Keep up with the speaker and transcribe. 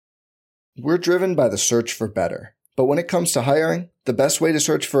We're driven by the search for better. But when it comes to hiring, the best way to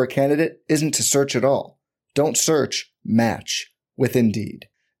search for a candidate isn't to search at all. Don't search, match with Indeed.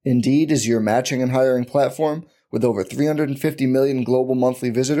 Indeed is your matching and hiring platform with over 350 million global monthly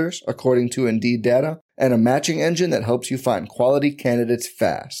visitors, according to Indeed data, and a matching engine that helps you find quality candidates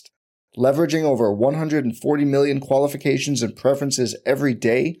fast. Leveraging over 140 million qualifications and preferences every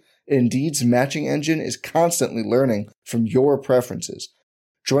day, Indeed's matching engine is constantly learning from your preferences.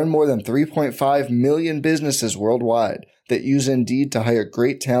 Join more than 3.5 million businesses worldwide that use Indeed to hire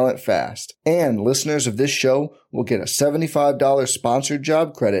great talent fast. And listeners of this show will get a $75 sponsored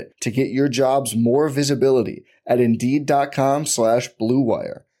job credit to get your jobs more visibility at Indeed.com/Blue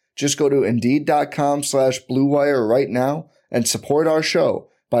Wire. Just go to Indeed.com/Blue Wire right now and support our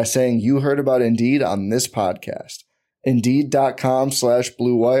show by saying you heard about Indeed on this podcast.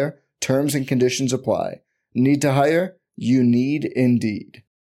 Indeed.com/Blue Wire. Terms and conditions apply. Need to hire? You need Indeed.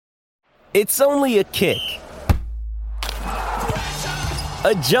 It's only a kick,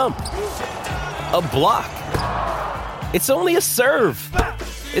 a jump, a block. It's only a serve.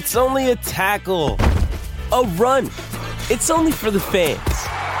 It's only a tackle, a run. It's only for the fans.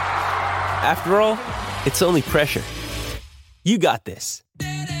 After all, it's only pressure. You got this.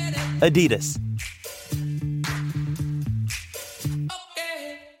 Adidas.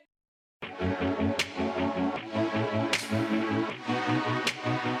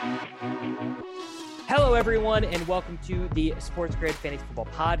 Hello, everyone, and welcome to the Sports Grid Fantasy Football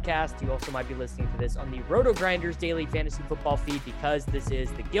Podcast. You also might be listening to this on the Roto Grinders Daily Fantasy Football feed because this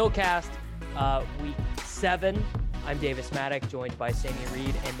is the Gillcast, Week 7. I'm Davis Maddock, joined by Sammy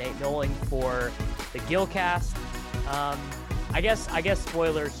Reed and Nate Nolan for the Gillcast. I guess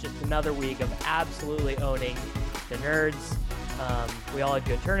spoilers, just another week of absolutely owning the nerds. We all had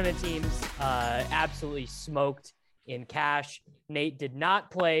good tournament teams, absolutely smoked in cash. Nate did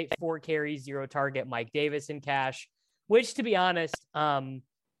not play 4 carries, 0 target Mike Davis in cash, which, to be honest,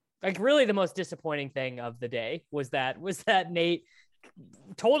 really the most disappointing thing of the day was that Nate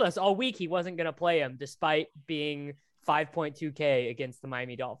told us all week he wasn't going to play him despite being 5.2K against the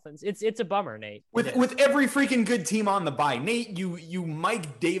Miami Dolphins. It's a bummer, Nate. With every freaking good team on the bye. Nate, you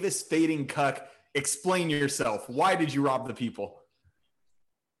Mike Davis fading cuck, explain yourself. Why did you rob the people?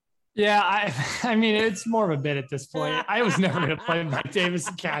 Yeah, I mean, it's more of a bit at this point. I was never going to play Mike Davis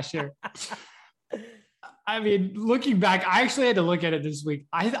in cash here. I mean, looking back, I actually had to look at it this week.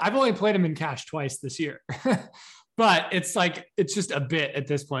 I've only played him in cash twice this year. But it's just a bit at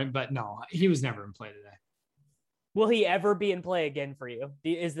this point. But no, he was never in play today. Will he ever be in play again for you?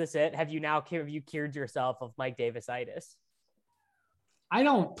 Is this it? Have you cured yourself of Mike Davis-itis? I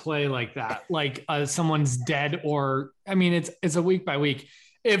don't play like that. Like someone's dead or, I mean, it's a week by week.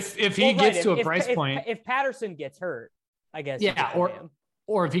 If he gets to a price point, if Patterson gets hurt, I guess. Yeah.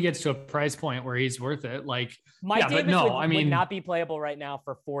 Or if he gets to a price point where he's worth it, like Mike Davis would not be playable right now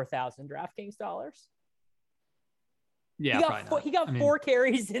for 4,000 DraftKings dollars. Yeah, he got 4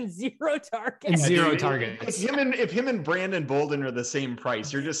 carries and 0 targets. Targets. If him and Brandon Bolden are the same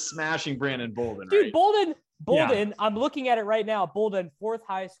price, you're just smashing Brandon Bolden, dude. Right? Bolden. Yeah. I'm looking at it right now. Bolden, 4th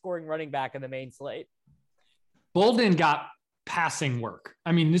highest scoring running back in the main slate. Bolden got passing work.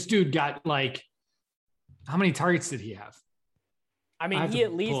 I mean, this dude got how many targets did he have? I mean, he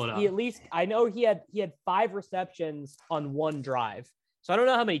at least I know he had 5 receptions on 1 drive. So I don't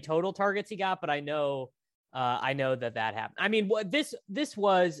know how many total targets he got, but I know that happened. I mean, this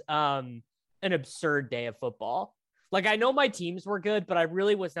was an absurd day of football. Like, I know my teams were good, but I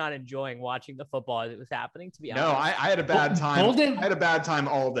really was not enjoying watching the football as it was happening, to be honest. No, I had a bad time. I had a bad time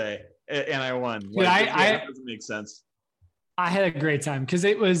all day, and I won. That doesn't make sense. I had a great time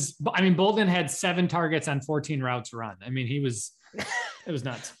because Bolden had 7 targets on 14 routes run. I mean, it was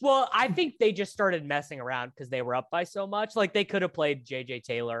nuts. Well, I think they just started messing around because they were up by so much. Like, they could have played JJ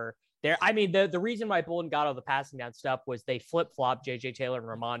Taylor there. I mean, the reason why Bolden got all the passing down stuff was they flip-flopped JJ Taylor and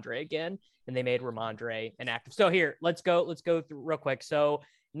Ramondre again, and they made Ramondre inactive. So here, let's go through real quick. So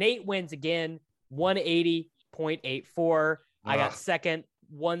Nate wins again, 180.84. I got second,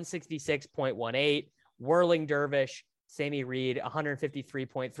 166.18. Whirling Dervish, Sammy Reed,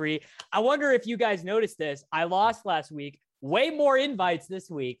 153.3. I wonder if you guys noticed this. I lost last week. Way more invites this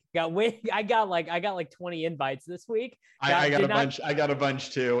week. I got like 20 invites this week. I got a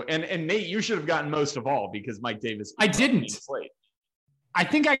bunch too. And Nate, you should have gotten most of all because Mike Davis. I didn't. I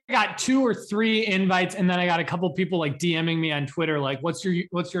think I got 2 or 3 invites, and then I got a couple people DMing me on Twitter, what's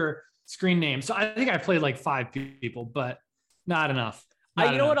your screen name? So I think I played 5 people, but not enough.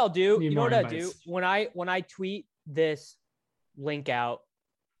 You know what I'll do? You know what I'll do? When I tweet this link out,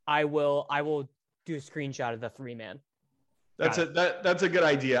 I will do a screenshot of the 3-man. That's a good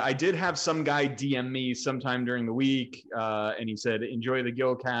idea. I did have some guy DM me sometime during the week, and he said, "Enjoy the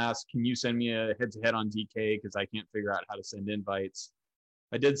Gillcast. Can you send me a head-to-head on DK because I can't figure out how to send invites?"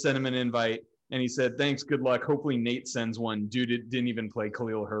 I did send him an invite, and he said, "Thanks, good luck. Hopefully Nate sends one." Dude didn't even play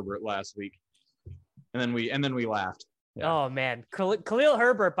Khalil Herbert last week, and then we laughed. Yeah. Oh man, Khalil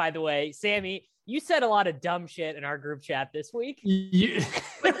Herbert. By the way, Sammy, you said a lot of dumb shit in our group chat this week.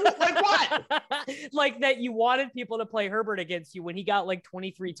 Like what? Like that you wanted people to play Herbert against you when he got like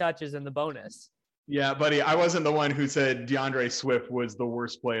 23 touches in the bonus. Yeah, buddy, I wasn't the one who said DeAndre Swift was the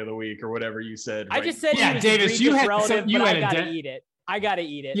worst play of the week or whatever you said. I just said, yeah, Davis, you had relative, you had I gotta eat it. I gotta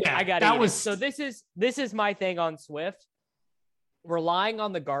eat it. Yeah, I gotta eat it. So this is my thing on Swift. Relying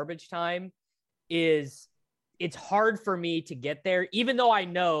on the garbage time it's hard for me to get there, even though I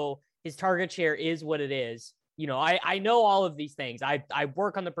know his target share is what it is. You know, I know all of these things. I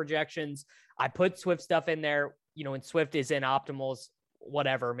work on the projections. I put Swift stuff in there, you know, and Swift is in optimals,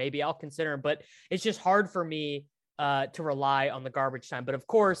 whatever. Maybe I'll consider him, but it's just hard for me to rely on the garbage time. But of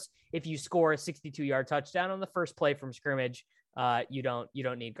course, if you score a 62-yard touchdown on the first play from scrimmage, you don't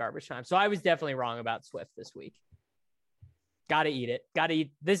need garbage time. So I was definitely wrong about Swift this week. Got to eat it. Got to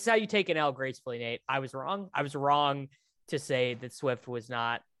eat. This is how you take an L gracefully, Nate. I was wrong. I was wrong to say that Swift was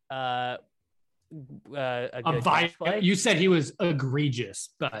not a good play. You said he was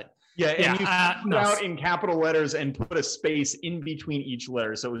egregious, but you put out in capital letters and put a space in between each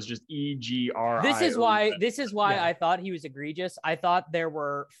letter, so it was just EGRI. This is why I thought he was egregious. I thought there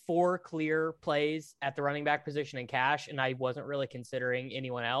were 4 clear plays at the running back position in cash, and I wasn't really considering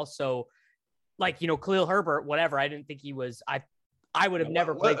anyone else. So, like, you know, Khalil Herbert, whatever. I didn't think he was. I would have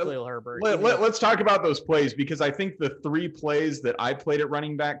never played Khalil Herbert. Let's talk about those plays, because I think the 3 plays that I played at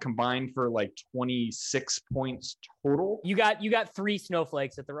running back combined for like 26 points total. You got 3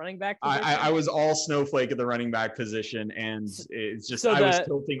 snowflakes at the running back position. I was all snowflake at the running back position, and it's just I was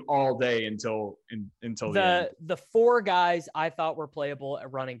tilting all day until the end. The 4 guys I thought were playable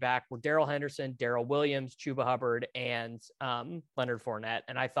at running back were Darrell Henderson, Darrell Williams, Chuba Hubbard, and Leonard Fournette,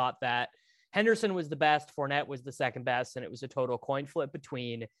 and I thought that Henderson was the best, Fournette was the second best, and it was a total coin flip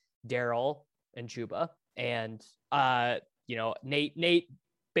between Darrell and Chuba. And you know, Nate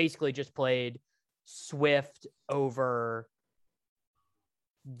basically just played Swift over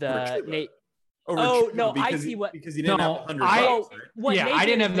the Nate. I see what, because he didn't have $100. I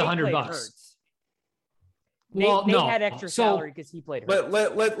didn't have the $100. Nate had extra salary because he played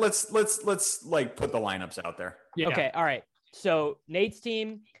Hurts. Let's like put the lineups out there. Yeah. Okay, all right. So Nate's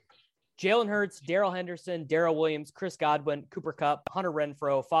team: Jalen Hurts, Darrell Henderson, Darrell Williams, Chris Godwin, Cooper Kupp, Hunter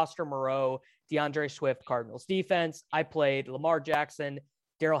Renfrow, Foster Moreau, DeAndre Swift. Cardinals defense, I played Lamar Jackson,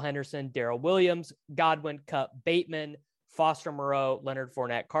 Darrell Henderson, Darrell Williams, Godwin, Kupp, Bateman, Foster Moreau, Leonard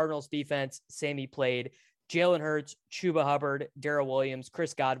Fournette. Cardinals defense, Sammy played Jalen Hurts, Chuba Hubbard, Darrell Williams,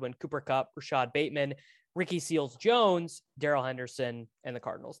 Chris Godwin, Cooper Kupp, Rashad Bateman, Ricky Seals-Jones, Darrell Henderson, and the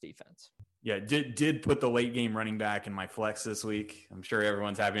Cardinals defense. Yeah, did put the late game running back in my flex this week. I'm sure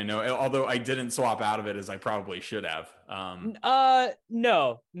everyone's happy to know, although I didn't swap out of it as I probably should have.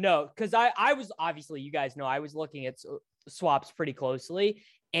 No, because I was, obviously, you guys know, I was looking at swaps pretty closely.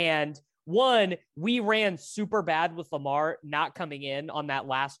 And one, we ran super bad with Lamar not coming in on that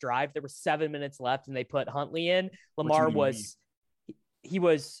last drive. There were 7 minutes left and they put Huntley in. Lamar was...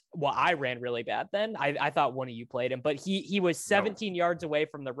 I ran really bad then. I thought one of you played him, but he was 17 yards away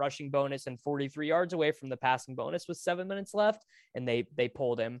from the rushing bonus and 43 yards away from the passing bonus with 7 minutes left, and they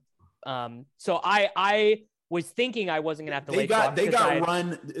pulled him. So I was thinking I wasn't gonna have to. They got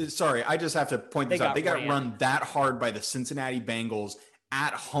run. Sorry, I just have to point this out. They got run that hard by the Cincinnati Bengals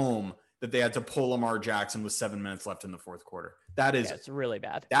at home that they had to pull Lamar Jackson with 7 minutes left in the fourth quarter. It's really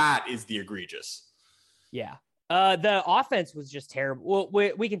bad. That is the egregious. Yeah. The offense was just terrible.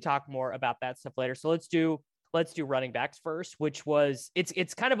 Well, we can talk more about that stuff later. So let's do running backs first, which was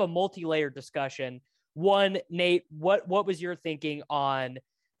it's kind of a multi-layered discussion. One, Nate, what was your thinking on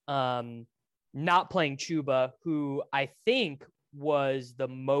not playing Chuba, who I think was the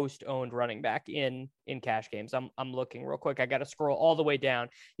most owned running back in cash games? I'm looking real quick. I got to scroll all the way down.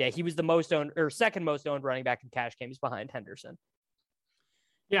 Yeah, he was the most owned or second most owned running back in cash games behind Henderson.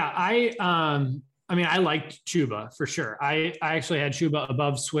 Yeah, I mean, I liked Chuba for sure. I actually had Chuba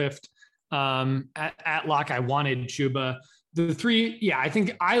above Swift. At lock, I wanted Chuba. The 3, I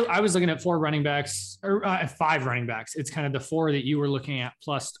think I was looking at 4 running backs or 5 running backs. It's kind of the 4 that you were looking at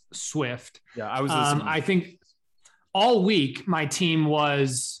plus Swift. Yeah, I was listening. I think all week my team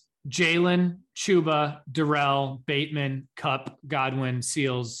was Jalen, Chuba, Darrell, Bateman, Kupp, Godwin,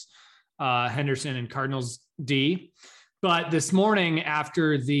 Seals, Henderson, and Cardinals D. But this morning,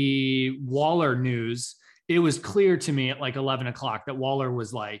 after the Waller news, it was clear to me at like 11 o'clock that Waller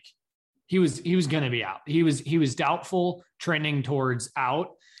was like, he was going to be out. He was doubtful, trending towards out.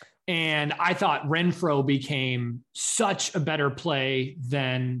 And I thought Renfroe became such a better play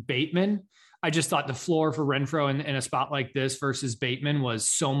than Bateman. I just thought the floor for Renfroe in a spot like this versus Bateman was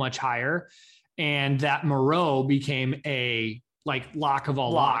so much higher. And that Moreau became a like lock of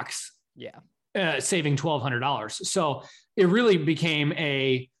all locks. Yeah. Saving $1,200. So it really became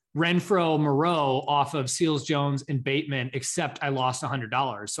a Renfroe Moreau off of Seals Jones and Bateman, except I lost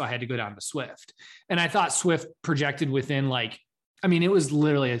 $100. So I had to go down to Swift. And I thought Swift projected within like, I mean, it was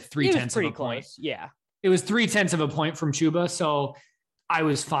literally a 0.3 of a point. Yeah. It was 0.3 of a point from Chuba. So I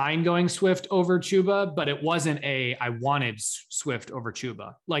was fine going Swift over Chuba, but it wasn't I wanted Swift over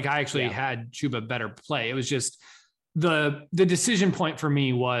Chuba. Like I actually had Chuba better play. It was just the decision point for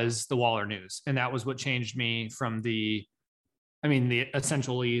me was the Waller news. And that was what changed me from the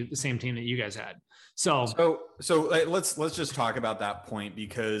essentially the same team that you guys had. So let's just talk about that point,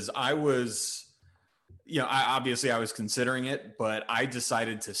 because I was, I was considering it, but I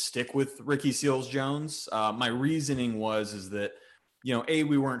decided to stick with Ricky Seals-Jones. My reasoning is that,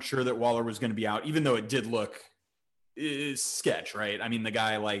 we weren't sure that Waller was going to be out, even though it did look sketch, right? I mean, the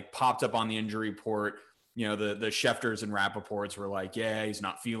guy like popped up on the injury report, the Schefters and Rappaports were like, yeah, he's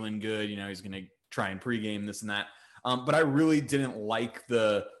not feeling good. He's going to try and pregame this and that. But I really didn't like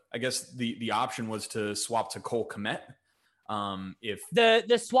the option was to swap to Cole Kmet. If the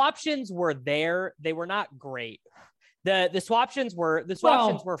swaptions were there, they were not great. The swaptions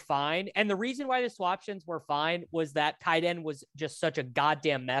were fine. And the reason why the swaptions were fine was that tight end was just such a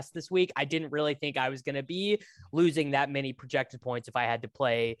goddamn mess this week. I didn't really think I was going to be losing that many projected points if I had to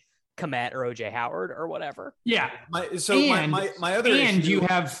play Kmet or OJ Howard or whatever. Yeah. My other issue,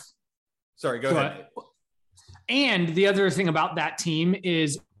 sorry, go ahead. And the other thing about that team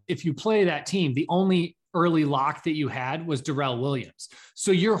is if you play that team, the only early lock that you had was Darrell Williams.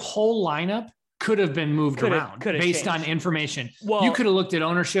 So your whole lineup could have been moved around based on information. Well, you could have looked at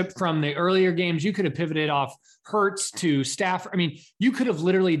ownership from the earlier games. You could have pivoted off Hurts to Stafford. I mean, you could have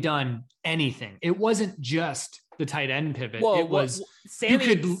literally done anything. It wasn't just the tight end pivot. It was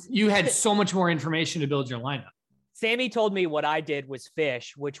you had so much more information to build your lineup. Sammy told me what I did was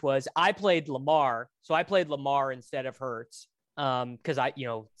fish, which was I played Lamar. So I played Lamar instead of Hurts. Cause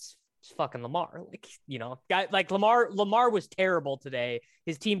it's fucking Lamar, Lamar was terrible today.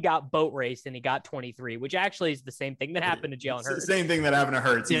 His team got boat raced and he got 23, which actually is the same thing that happened to Jalen Hurts. The same thing that happened to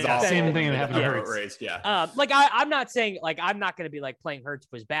Hurts. Same thing that happened to Hurts. Raced, yeah. I'm not saying I'm not going to be like playing Hurts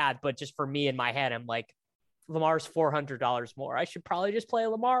was bad, but just for me in my head, I'm like, Lamar's $400 more. I should probably just play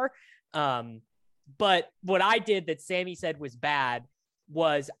Lamar. But what I did that Sammy said was bad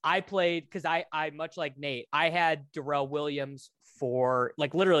was I played, because I much like Nate, I had Darrell Williams for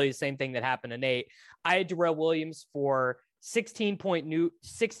like literally the same thing that happened to Nate. I had Darrell Williams for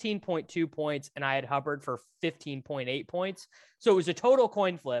 16.2 points, and I had Hubbard for 15.8 points. So it was a total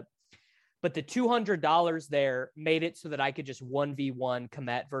coin flip. But the $200 there made it so that I could just 1v1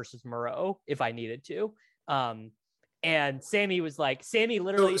 Kmet versus Moreau if I needed to. And Sammy was like,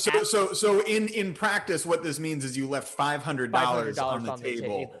 literally. So in practice, what this means is you left $500 on the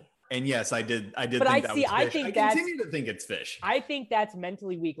table. And yes, I did. But think that was fish. I continue to think it's fish. I think that's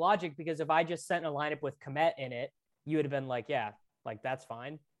mentally weak logic, because if I just sent a lineup with Kmet in it, you would have been like, yeah, like that's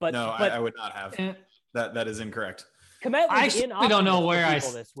fine. But no, I would not have. That is incorrect. Kmet I actually don't know where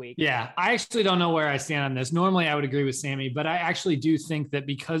this week. Yeah, I actually don't know where I stand on this. Normally, I would agree with Sammy, but I actually do think that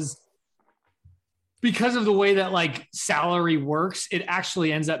because of the way that like salary works, it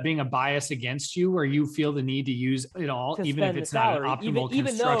actually ends up being a bias against you where you feel the need to use it all, even if it's not an optimal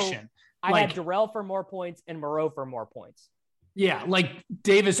construction. I had Darrell for more points and Moreau for more points. Yeah. Like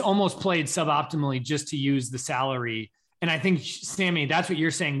Davis almost played suboptimally just to use the salary. And I think Sammy, that's what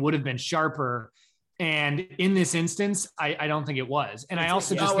you're saying would have been sharper. And in this instance, I don't think it was. And I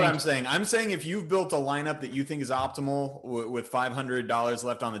also just what I'm saying. I'm saying if you've built a lineup that you think is optimal with $500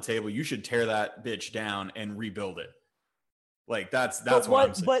 left on the table, you should tear that bitch down and rebuild it. Like that's what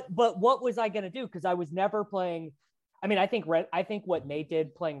I'm saying. But what was I going to do? Because I was never playing. I mean, I think what Nate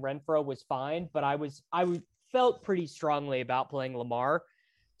did playing Renfroe was fine, but I felt pretty strongly about playing Lamar.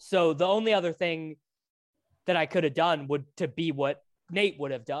 So the only other thing that I could have done would to be what Nate would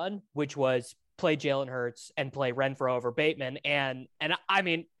have done, which was play Jalen Hurts and play Renfroe over Bateman. And I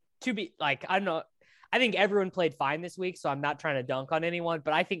mean, to be like, I don't know. I think everyone played fine this week, so I'm not trying to dunk on anyone,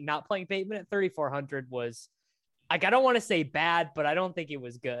 but I think not playing Bateman at 3,400 was like, I don't want to say bad, but I don't think it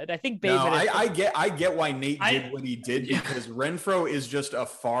was good. I think Bateman. No, I get why Nate did what he did, because Renfroe is just a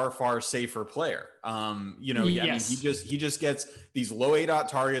far safer player. Yes. I mean, he just gets these low ADOT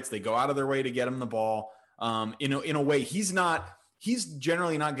targets. They go out of their way to get him the ball. In a way, he's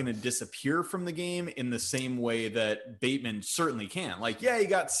generally not going to disappear from the game in the same way that Bateman certainly can. Like, yeah, he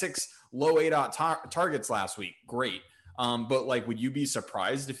got 6 low ADOT targets last week. Great. But like, would you be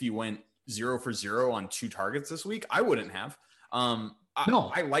surprised if he went 0 for 0 on 2 targets this week? I wouldn't have.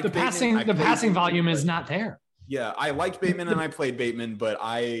 No, I like the Bateman. passing volume is not there. Yeah, I liked Bateman and I played Bateman, but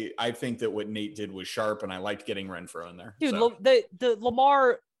I think that what Nate did was sharp, and I liked getting Renfrow in there. Dude, so. the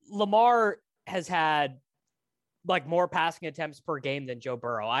Lamar has had like more passing attempts per game than Joe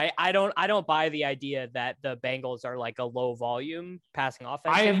Burrow. I don't buy the idea that the Bengals are like a low volume passing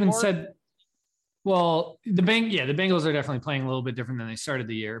offense. I haven't anymore. said. Well, the Bengals are definitely playing a little bit different than they started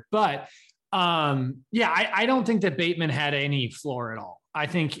the year, but I don't think that Bateman had any floor at all. I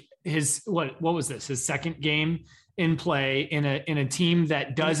think his what was this? His second game in play in a team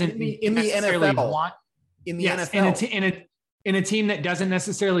that doesn't in the NFL in a team that doesn't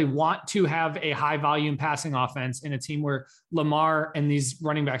necessarily want to have a high volume passing offense, in a team where Lamar and these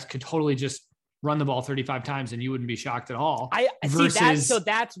running backs could totally just run the ball 35 times and you wouldn't be shocked at all.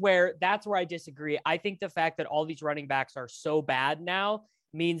 That's where I disagree. I think the fact that all these running backs are so bad now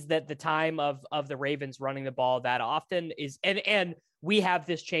means that the time of the Ravens running the ball that often is, and we have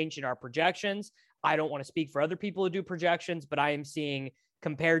this change in our projections. I don't want to speak for other people who do projections, but I am seeing,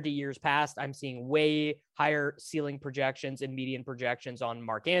 compared to years past, I'm seeing way higher ceiling projections and median projections on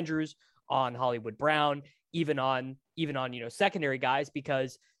Mark Andrews, on Hollywood Brown, even on secondary guys,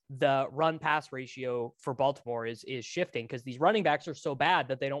 because the run pass ratio for Baltimore is shifting because these running backs are so bad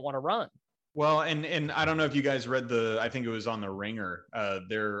that they don't want to run. Well, and I don't know if you guys read I think it was on the Ringer,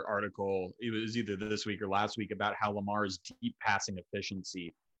 their article, it was either this week or last week, about how Lamar's deep passing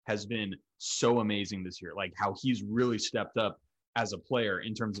efficiency has been so amazing this year, like how he's really stepped up as a player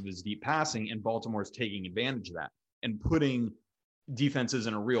in terms of his deep passing, and Baltimore's taking advantage of that and putting defenses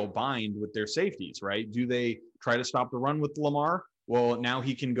in a real bind with their safeties, right? Do they try to stop the run with Lamar? Well, now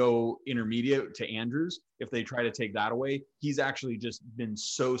he can go intermediate to Andrews. If they try to take that away, he's actually just been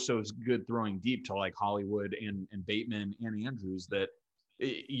so good throwing deep to like Hollywood and Bateman and Andrews that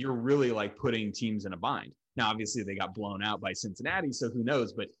you're really like putting teams in a bind. Now, obviously they got blown out by Cincinnati, so who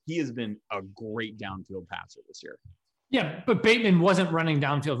knows, but he has been a great downfield passer this year. Yeah, but Bateman wasn't running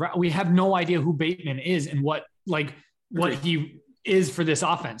downfield. We have no idea who Bateman is and what he is for this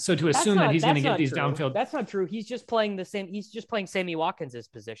offense. So to assume that he's going to get these downfield. That's not true. He's just playing the same. He's just playing Sammy Watkins'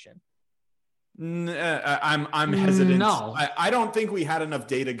 position. I'm hesitant. No, I don't think we had enough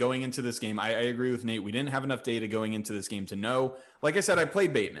data going into this game. I agree with Nate. We didn't have enough data going into this game to know. Like I said, I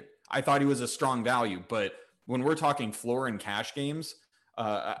played Bateman. I thought he was a strong value, but when we're talking floor and cash games,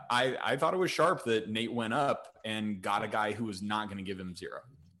 I thought it was sharp that Nate went up and got a guy who was not going to give him 0.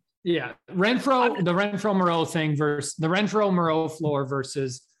 Yeah. The Renfrow Moreau thing versus the Renfrow Moreau floor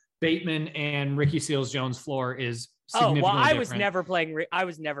versus Bateman and Ricky Seals-Jones floor is significantly I different.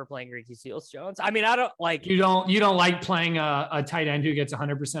 was never playing Ricky Seals-Jones. I mean, I don't like, you don't like playing a tight end who gets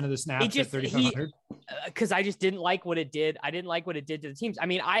 100% of the snaps at 3,500 because I just didn't like what it did. I didn't like what it did to the teams. I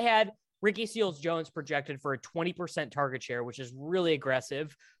mean, I had Ricky Seals-Jones projected for a 20% target share, which is really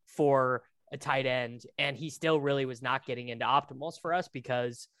aggressive for a tight end. And he still really was not getting into optimals for us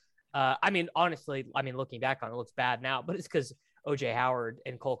because honestly, looking back on it, looks bad now, but it's because OJ Howard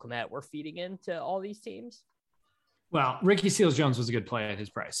and Cole Kmet were feeding into all these teams. Well, Ricky Seals-Jones was a good play at his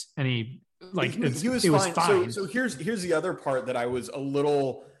price, and he was fine. So here's the other part that I was a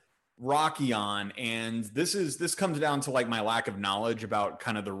little rocky on, and this comes down to like my lack of knowledge about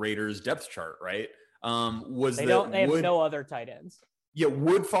kind of the Raiders depth chart, right? They have no other tight ends. Yeah,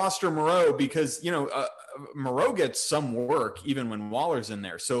 Wood, Foster, Moreau, because Moreau gets some work even when Waller's in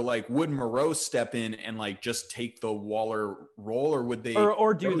there. So like, would Moreau step in and like just take the Waller role, or would they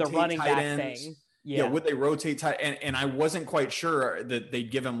or do the running back thing? Yeah, would they rotate tight? And I wasn't quite sure that they'd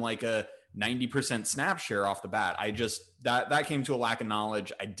give him like a 90% snap share off the bat. I just that came to a lack of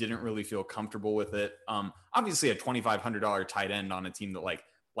knowledge. I didn't really feel comfortable with it. Obviously a $2,500 tight end on a team that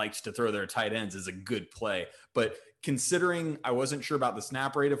likes to throw their tight ends is a good play, but considering I wasn't sure about the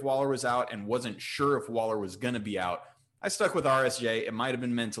snap rate if Waller was out and wasn't sure if Waller was going to be out, I stuck with RSJ. It might've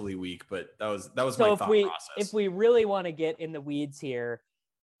been mentally weak, but that was my thought process. If we really want to get in the weeds here,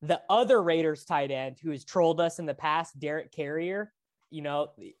 the other Raiders tight end who has trolled us in the past, Derek Carrier, he's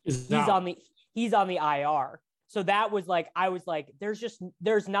on the IR. So that was like, I was like,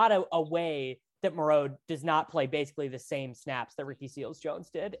 there's not a way that Moreau does not play basically the same snaps that Ricky Seals-Jones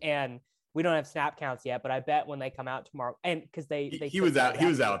did. And we don't have snap counts yet, but I bet when they come out tomorrow, and because he was out there.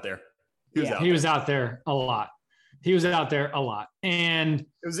 He was out there a lot. He was out there a lot. And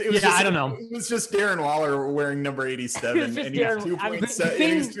it was just, I don't know. It was just Darren Waller wearing number 87 and he's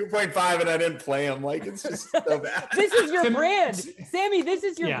 2.5 and I didn't play him. Like, it's just so bad. This is your brand. Sammy, this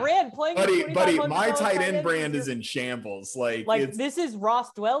is your brand playing. Buddy, my tight end brand is in shambles. Like this is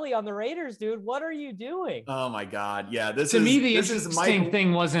Ross Dwelly on the Raiders, dude. What are you doing? Oh my God. Yeah. The interesting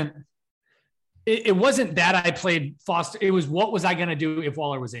thing wasn't, it wasn't that I played Foster. It was, what was I going to do if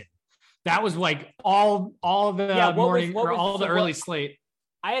Waller was in? That was like all the morning or all the early slate.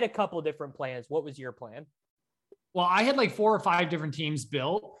 I had a couple different plans. What was your plan? Well, I had like 4 or 5 different teams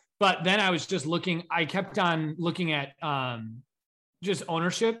built, but then I was just I kept on looking at just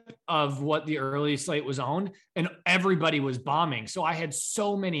ownership of what the early slate was owned, and everybody was bombing. So I had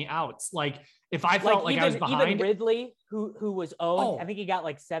so many outs. Like if I felt like I was behind. Even Ridley, who was owned, I think he got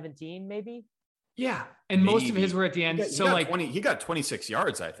like 17 maybe. Yeah. And most of his were at the end. He got 26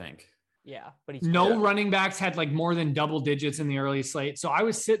 yards, I think. Yeah, but running backs had like more than double digits in the early slate. So I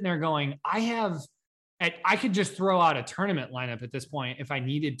was sitting there going, I could just throw out a tournament lineup at this point if I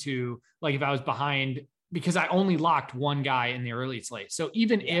needed to, like if I was behind, because I only locked one guy in the early slate. So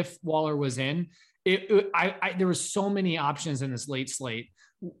even if Waller was in, there was so many options in this late slate.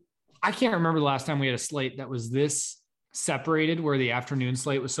 I can't remember the last time we had a slate that was this separated, where the afternoon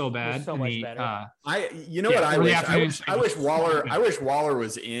slate was so bad. So much better. I wish Waller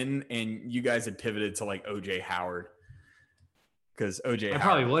was in and you guys had pivoted to like OJ Howard, because OJ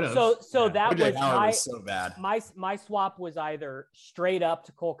probably would have. So that OJ Howard was so bad. My swap was either straight up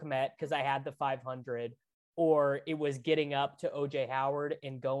to Cole Kmet because I had the 500, or it was getting up to OJ Howard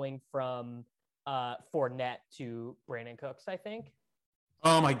and going from Fournette to Brandon Cooks, I think.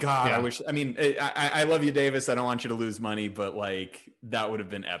 Oh my God. Yeah. I love you, Davis. I don't want you to lose money, but like that would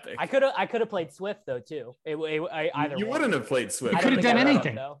have been epic. I could have played Swift though too. You wouldn't have played Swift. You could have done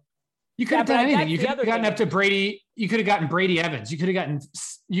anything. You could have done anything. You could have gotten up to Brady. You could have gotten Brady Evans. If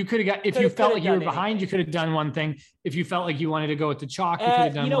you felt like you were behind, you could have done one thing. If you felt like you wanted to go with the chalk, you could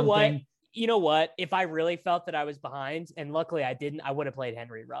have done one thing. You know what? If I really felt that I was behind, and luckily I didn't, I would have played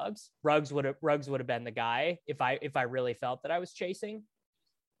Henry Ruggs. Ruggs would have been the guy if I really felt that I was chasing.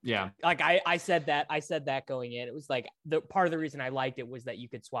 Yeah. Like I said that going in. It was like the part of the reason I liked it was that you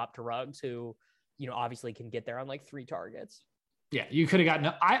could swap to Ruggs, who, obviously can get there on like 3 targets. Yeah. You could have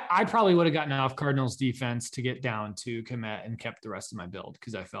gotten, I probably would have gotten off Cardinals defense to get down to Kmet and kept the rest of my build,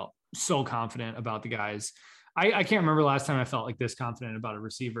 because I felt so confident about the guys. I can't remember last time I felt like this confident about a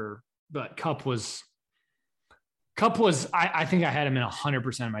receiver, but Kupp was, I think I had him in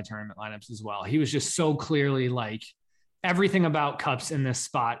 100% of my tournament lineups as well. He was just so clearly like, everything about Kupp's in this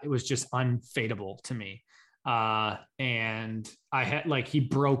spot, it was just unfadeable to me. And I had he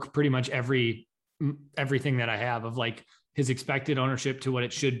broke pretty much everything that I have of like his expected ownership to what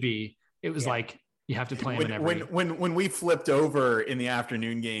it should be. It was like, you have to play him in every. When we flipped over in the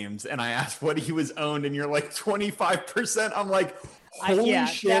afternoon games and I asked what he was owned and you're like 25%, I'm like, holy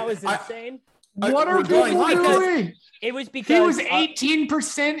shit. That was insane. What are people doing? It was because he was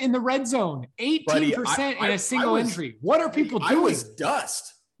 18% in the red zone, 18% in a single injury. What are people doing? I was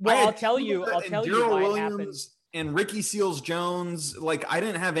dust. Well, I'll tell you why it happened. And Ricky Seals-Jones, like I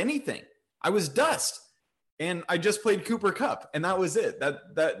didn't have anything. I was dust, and I just played Cooper Kupp, and that was it.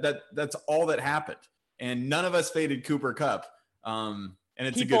 That's all that happened. And none of us faded Cooper Kupp. And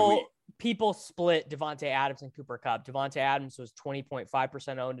it's a good week. People split Devontae Adams and Cooper Kupp. Devontae Adams was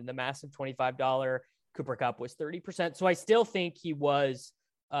 20.5% owned in the massive $25. Cooper Kupp was 30%. So I still think he was,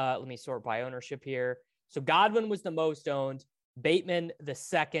 let me sort by ownership here. So Godwin was the most owned, Bateman the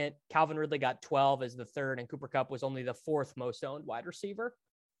second, Calvin Ridley got 12 as the third, and Cooper Kupp was only the 4th most owned wide receiver.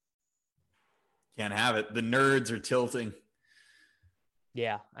 Can't have it. The nerds are tilting.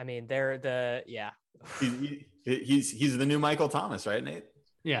 Yeah. I mean, he's the new Michael Thomas, right, Nate?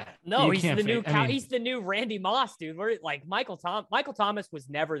 Yeah. No, he's the new Randy Moss, dude. We're like Michael Thomas was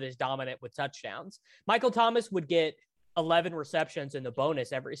never this dominant with touchdowns. Michael Thomas would get 11 receptions in the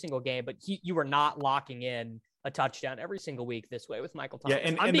bonus every single game, but you were not locking in a touchdown every single week this way with Michael Thomas. Yeah,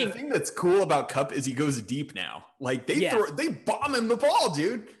 and the thing that's cool about Kupp is he goes deep now. Like they bomb him the ball,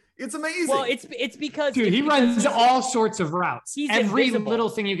 dude. It's amazing. Well, it's because he runs all sorts of routes. Every invisible. Little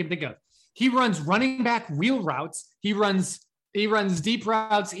thing you can think of. He runs running back wheel routes. He runs deep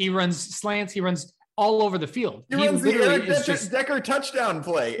routes. He runs slants. He runs all over the field. He runs the Eric Decker touchdown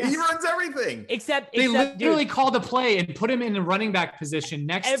play. Yes. He runs everything. Except they literally called a play and put him in a running back position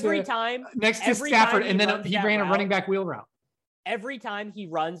next to Stafford, and then he ran a running back wheel route. Every time he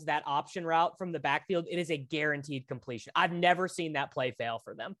runs that option route from the backfield, it is a guaranteed completion. I've never seen that play fail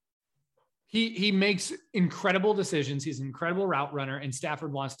for them. He makes incredible decisions. He's an incredible route runner, and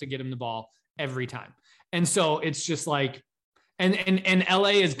Stafford wants to get him the ball every time. And so it's just like, and LA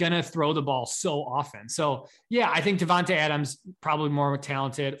is going to throw the ball so often. So yeah, I think Devontae Adams probably more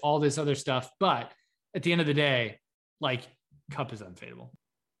talented, all this other stuff. But at the end of the day, like, Kupp is unfadable.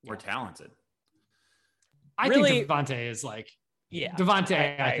 More talented. I think Devontae is like, yeah.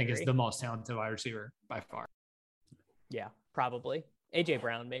 Devontae, I think, agree. is the most talented wide receiver by far. Yeah, probably. AJ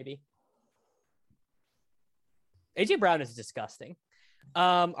Brown, maybe. AJ Brown is disgusting.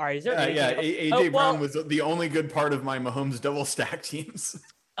 All right, is there? AJ Brown was the only good part of my Mahomes double stack teams.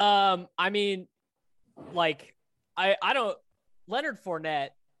 I mean, like, I don't. Leonard Fournette.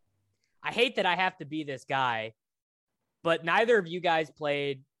 I hate that I have to be this guy, but neither of you guys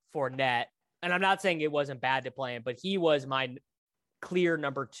played Fournette, and I'm not saying it wasn't bad to play him, but he was my clear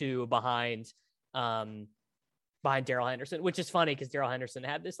number 2 behind Darrell Henderson, which is funny because Darrell Henderson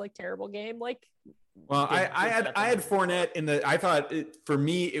had this like terrible game. Like, well, I had Fournette in the. I thought for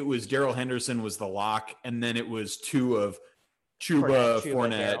me it was Darrell Henderson was the lock, and then it was 2 of Chuba,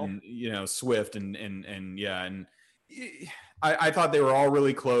 Fournette, and Swift, and yeah, and I thought they were all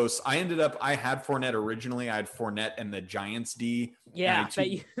really close. I had Fournette originally. I had Fournette and the Giants D. Yeah,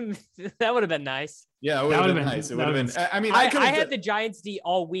 that would have been nice. Yeah, it would have been nice. It would have been. I mean, I had the Giants D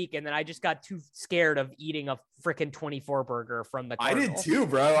all week, and then I just got too scared of eating a freaking 24 burger from the Cardinals. I did too,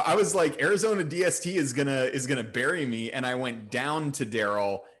 bro. I was like, Arizona DST is gonna bury me, and I went down to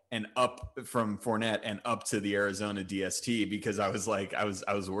Darrell and up from Fournette and up to the Arizona DST because I was like, I was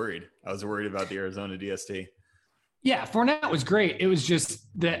worried. I was worried about the Arizona DST. Yeah, Fournette was great. it was just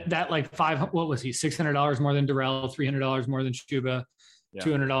that like what was he? $600 more than Darrell, $300 more than Chuba,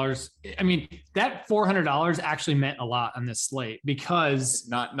 $200. I mean, that $400 actually meant a lot on this slate because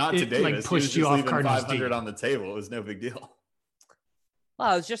not to Davis. Like pushed you off Cardinals 500 on the table. It was no big deal.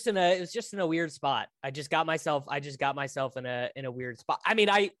 Well, it was just in a weird spot. I just got myself in a weird spot. I mean,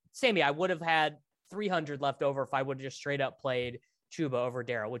 Sammy, I would have had 300 left over if I would have just straight up played Chuba over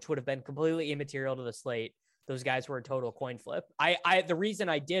Darrell, which would have been completely immaterial to the slate. Those guys were a total coin flip. The reason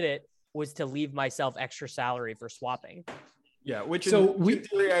I did it was to leave myself extra salary for swapping. Yeah, which in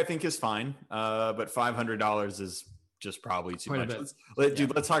theory I think is fine. But $500 is just probably too much.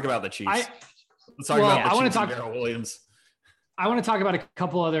 Let's talk about the Chiefs. Let's talk about Darrell Williams. I want to talk about a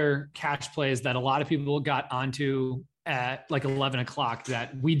couple other cash plays that a lot of people got onto at like 11 o'clock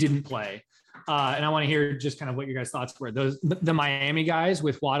that we didn't play. And I want to hear just kind of what your guys' thoughts were. The Miami guys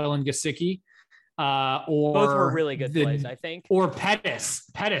with Waddle and Gesicki. Or both were really good plays, I think. Or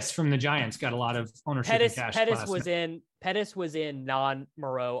Pettis from the Giants got a lot of ownership and cash. Pettis was in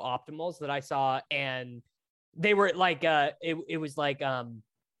non-Moreau optimals that I saw, and they were like it was like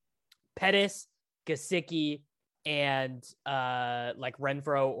Pettis, Gesicki, and like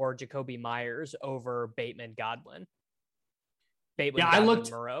Renfro or Jacoby Myers over Bateman, Godwin.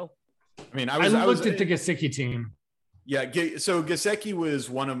 Moreau. I mean, I looked at the Gesicki team. Yeah, so Gesicki was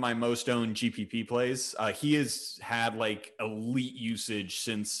one of my most owned GPP plays. He has had like elite usage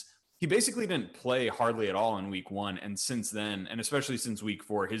since he basically didn't play hardly at all in week 1. And since then, and especially since week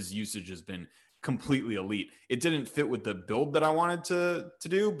 4, his usage has been completely elite. It didn't fit with the build that I wanted to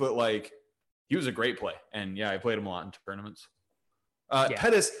do, but like he was a great play. And yeah, I played him a lot in tournaments.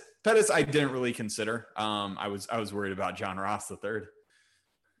 Pettis, I didn't really consider. I was worried about John Ross III.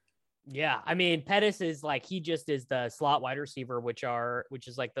 Yeah, I mean, Pettis is like he just is the slot wide receiver, which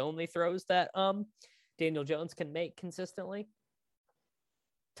is like the only throws that Daniel Jones can make consistently.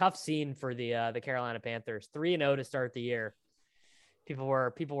 Tough scene for the Carolina Panthers. 3-0 to start the year. People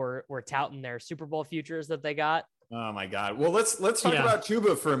were touting their Super Bowl futures that they got. Oh my God! Well, let's talk about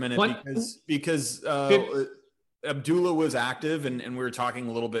Chuba for a minute because Abdullah was active, and we were talking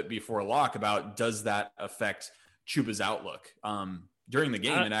a little bit before lock about does that affect Chuba's outlook. During the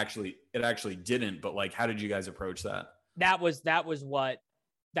game, it actually didn't. But like, how did you guys approach that? That was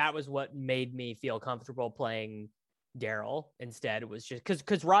what made me feel comfortable playing Darrell instead. It was just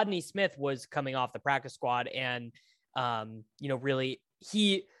because Rodney Smith was coming off the practice squad, and really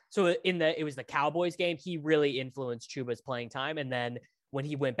it was the Cowboys game. He really influenced Chuba's playing time, and then when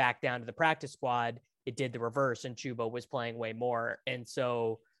he went back down to the practice squad, it did the reverse, and Chuba was playing way more, and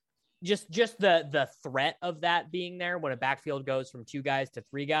so. Just the threat of that being there when a backfield goes from 2 guys to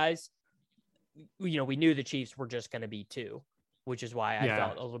 3 guys, we knew the Chiefs were just going to be 2, which is why I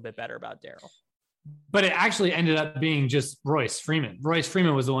felt a little bit better about Darrell. But it actually ended up being just Royce Freeman. Royce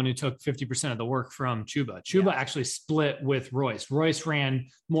Freeman was the one who took 50% of the work from Chuba. Chuba actually split with Royce. Royce ran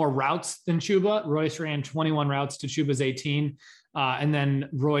more routes than Chuba. Royce ran 21 routes to Chuba's 18. And then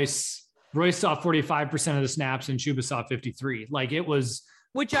Royce saw 45% of the snaps and Chuba saw 53. Like it was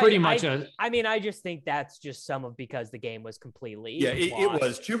Which pretty I much. I just think that's just because the game was completely. Yeah, it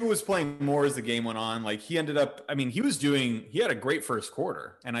was. Chuba was playing more as the game went on. Like he ended up, he had a great first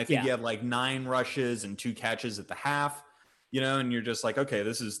quarter. And I think he had like 9 rushes and 2 catches at the half, and you're just like, okay,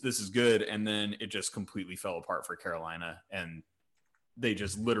 this is good. And then it just completely fell apart for Carolina. And they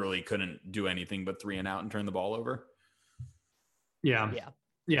just literally couldn't do anything but 3 and out and turn the ball over. Yeah.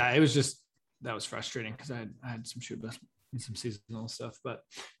 It was just, that was frustrating because I had some Chuba and some seasonal stuff. But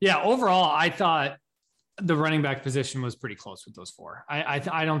yeah, overall, I thought the running back position was pretty close with those 4.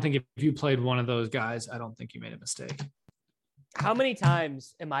 I don't think if you played one of those guys, I don't think you made a mistake. How many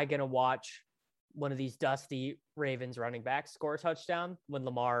times am I going to watch one of these dusty Ravens running backs score a touchdown when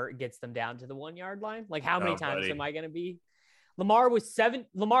Lamar gets them down to the 1-yard line? Like how many times am I going to be? Lamar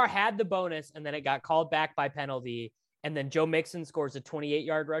had the bonus and then it got called back by penalty. And then Joe Mixon scores a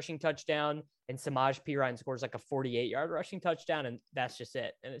 28-yard rushing touchdown and Samaj P. scores like a 48-yard rushing touchdown. And that's just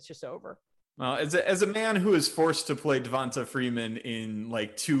it. And it's just over. Well, as a man who is forced to play Devonta Freeman in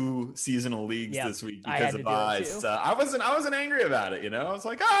like 2 seasonal leagues this week because of buys, I wasn't angry about it. I was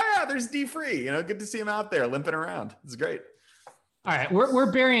like, oh yeah, there's D Free. Good to see him out there limping around. It's great. All right,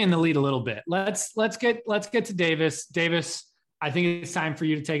 we're burying the lead a little bit. Let's get to Davis. Davis, I think it's time for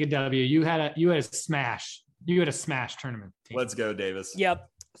you to take a W. You had a smash. You had a smash tournament team. Let's go, Davis. Yep.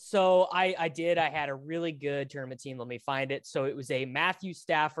 So I did. I had a really good tournament team. Let me find it. So it was a Matthew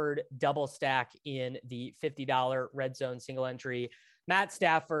Stafford double stack in the $50 red zone single entry. Matt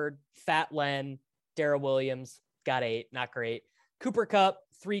Stafford, Fat Len, Darrell Williams got 8. Not great. Cooper Kupp,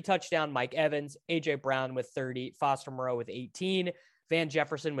 3 touchdown. Mike Evans, AJ Brown with 30, Foster Moreau with 18, Van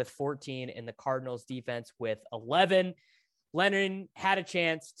Jefferson with 14, and the Cardinals defense with 11. Lennon had a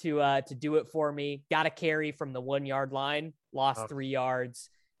chance to do it for me. Got a carry from the 1-yard line, lost 3 yards.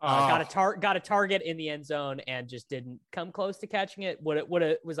 Got a target in the end zone and just didn't come close to catching it. What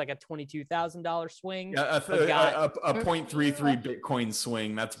it was like a $22,000 swing. Yeah, a 0.33 Bitcoin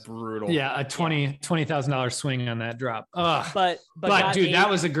swing. That's brutal. Yeah, a $20,000 swing on that drop. But dude, that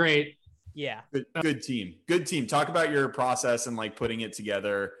was a great. Yeah. Good team. Good team. Talk about your process and like putting it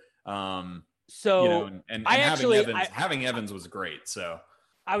together. Having Evans was great. So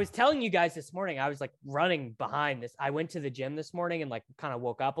I was telling you guys this morning, I was like running behind this. I went to the gym this morning and like kind of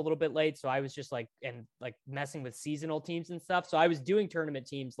woke up a little bit late. So I was just like messing with seasonal teams and stuff. So I was doing tournament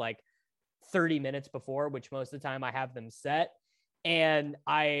teams like 30 minutes before, which most of the time I have them set. And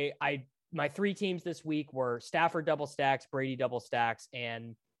my 3 teams this week were Stafford double stacks, Brady double stacks,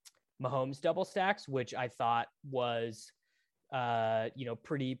 and Mahomes double stacks, which I thought was,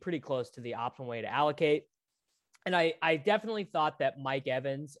 pretty close to the optimal way to allocate. And I definitely thought that Mike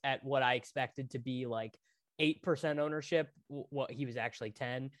Evans at what I expected to be like 8% ownership, what he was actually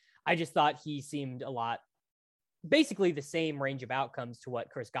 10. I just thought he seemed basically the same range of outcomes to what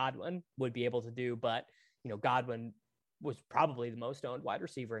Chris Godwin would be able to do. But, Godwin was probably the most owned wide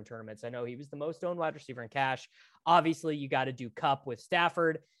receiver in tournaments. I know he was the most owned wide receiver in cash. Obviously you got to do Kupp with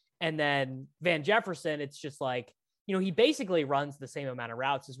Stafford, and then Van Jefferson. It's just like, he basically runs the same amount of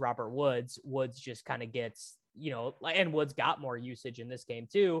routes as Robert Woods. Woods just kind of gets, and Woods got more usage in this game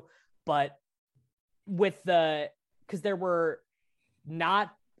too, but because there were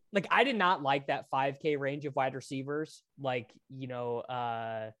not like, I did not like that 5K range of wide receivers, like,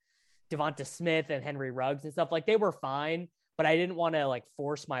 Devonta Smith and Henry Ruggs and stuff. Like they were fine, but I didn't want to like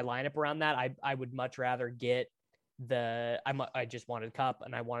force my lineup around that. I would much rather get I just wanted Kupp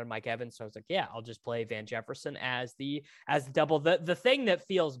and I wanted Mike Evans. So I was like, yeah, I'll just play Van Jefferson as the double. The thing that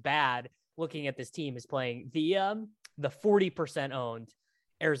feels bad looking at this team is playing the 40% owned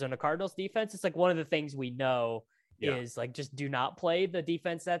Arizona Cardinals defense. It's like one of the things we know is like, just do not play the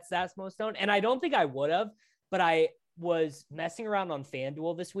defense that's most owned. And I don't think I would have, but I was messing around on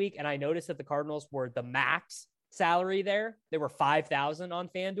FanDuel this week and I noticed that the Cardinals were the max salary there. They were 5,000 on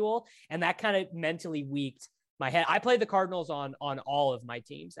FanDuel, and that kind of mentally weaked my head. I played the Cardinals on all of my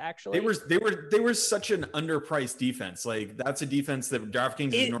teams. Actually, they were such an underpriced defense. Like that's a defense that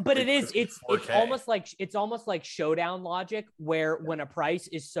DraftKings is. But it's almost like showdown logic, where when a price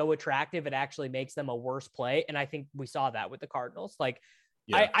is so attractive, it actually makes them a worse play. And I think we saw that with the Cardinals. Like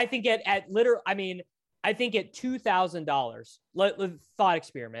I think at $2,000, thought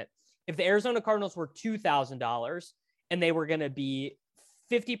experiment. If the Arizona Cardinals were $2,000 and they were going to be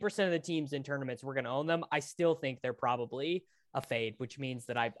 50% of the teams in tournaments, we're going to own them, I still think they're probably a fade, which means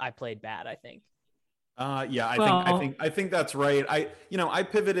that I played bad, I think. I think that's right. I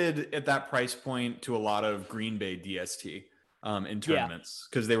pivoted at that price point to a lot of Green Bay DST in tournaments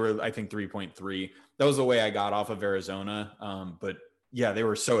because they were, I think, 3.3. That was the way I got off of Arizona. But yeah, they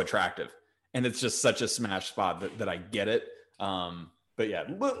were so attractive, and it's just such a smash spot that I get it. But but yeah,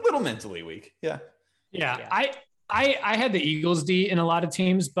 little mentally weak. Yeah. I had the Eagles D in a lot of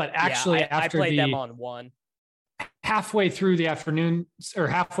teams, but actually I played them on one. Halfway through the afternoon or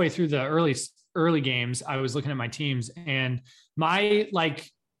halfway through the early games, I was looking at my teams, and my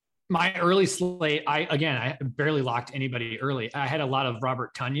early slate, I barely locked anybody early. I had a lot of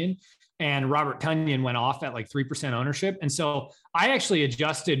Robert Tonyan, and Robert Tonyan went off at like 3% ownership. And so I actually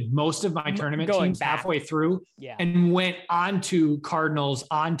adjusted most of my tournament teams halfway through and went onto Cardinals,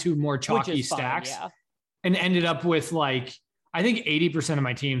 onto more chalky stacks, and ended up with like, I think 80% of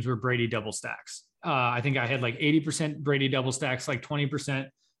my teams were Brady double stacks. I think I had like 80% Brady double stacks, like 20%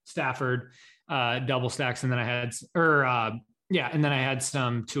 Stafford double stacks. And then I had, and then I had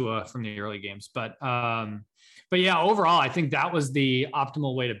some Tua from the early games. But yeah, overall, I think that was the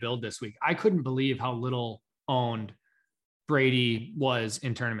optimal way to build this week. I couldn't believe how little owned Brady was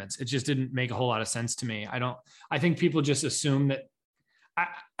in tournaments. It just didn't make a whole lot of sense to me. I think people just assume that,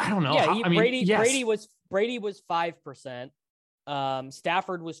 I don't know. Yeah, Brady was 5%.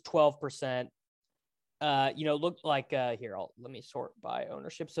 Stafford was 12%. Looked like let me sort by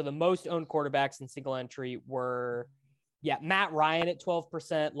ownership. So the most owned quarterbacks in single entry were Matt Ryan at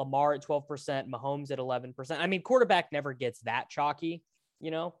 12%, Lamar at 12%, Mahomes at 11%. I mean, quarterback never gets that chalky,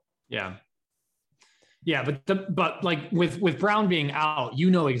 Yeah. Yeah. But like with Brown being out,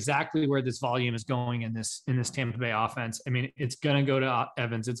 exactly where this volume is going in this Tampa Bay offense. I mean, it's going to go to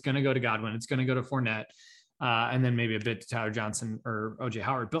Evans. It's going to go to Godwin. It's going to go to Fournette. And then maybe a bit to Tyler Johnson or OJ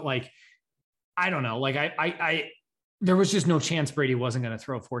Howard. But like, I don't know. Like there was just no chance Brady wasn't going to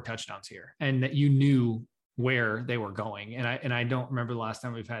throw 4 touchdowns here, and that you knew where they were going. And I don't remember the last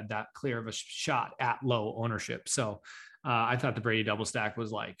time we've had that clear of a shot at low ownership. So I thought the Brady double stack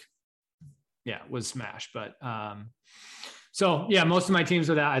was was smash. But most of my teams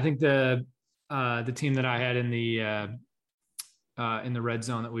were that. I think the team that I had in the red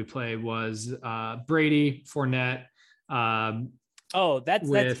zone that we played was Brady, Fournette.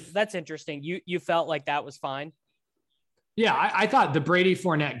 That's interesting. You felt like that was fine. Yeah, I thought the Brady,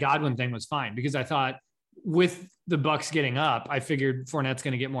 Fournette, Godwin thing was fine, because I thought with the Bucs getting up, I figured Fournette's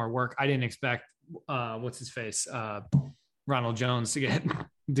going to get more work. I didn't expect what's his face, Ronald Jones to get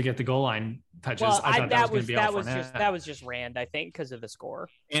the goal line touches. Well, I thought that was just Rand, I think, because of the score.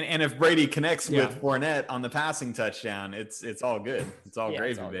 And if Brady connects with Fournette on the passing touchdown, it's all good. It's all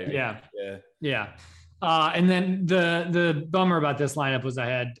gravy, baby. Yeah. And then the bummer about this lineup was I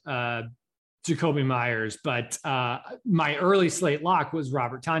had Jacoby Myers, but my early slate lock was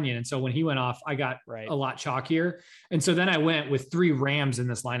Robert Tonyan. And so when he went off, I got a lot chalkier. And so then I went with 3 Rams in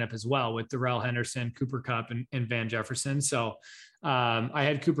this lineup as well, with Darrell Henderson, Cooper Kupp, and Van Jefferson. So I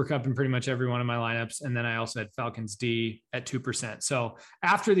had Cooper Kupp in pretty much every one of my lineups. And then I also had Falcons D at 2%. So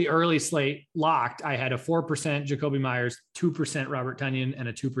after the early slate locked, I had a 4% Jacoby Myers, 2% Robert Tonyan, and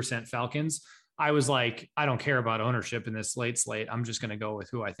a 2% Falcons. I was like, I don't care about ownership in this late slate. I'm just going to go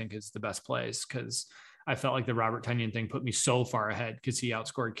with who I think is the best plays, because I felt like the Robert Tonyan thing put me so far ahead, because he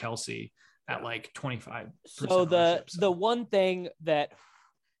outscored Kelsey at like 25%. So the one thing that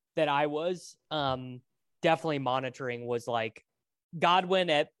I was definitely monitoring was like Godwin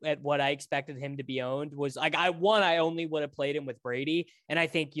at what I expected him to be owned was like, I only would have played him with Brady. And I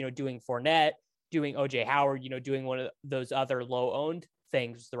think, doing Fournette, doing OJ Howard, doing one of those other low owned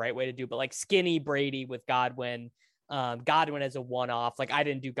things was the right way to do, but like skinny Brady with Godwin as a one-off. Like I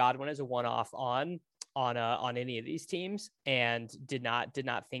didn't do Godwin as a one-off on any of these teams, and did not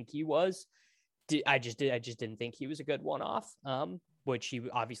think he was. I just didn't think he was a good one-off. Which he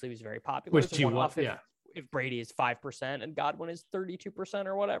obviously was very popular. Which he was, if Brady is 5% and Godwin is 32%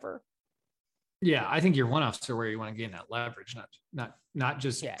 or whatever. Yeah, I think your one-offs are where you want to gain that leverage, not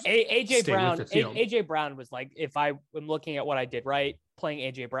just AJ Brown was like, if I am looking at what I did right, playing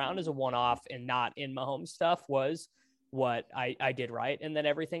AJ Brown as a one-off and not in Mahomes stuff was what I did right, and then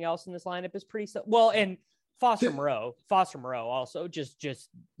everything else in this lineup is pretty well. And Foster Moreau also just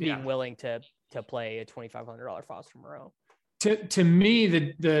being willing to play a $2,500 Foster Moreau. To me,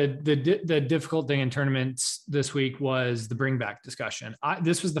 the difficult thing in tournaments this week was the bring back discussion.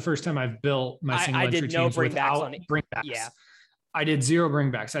 This was the first time I've built my single entry teams without bringbacks. Yeah, I did 0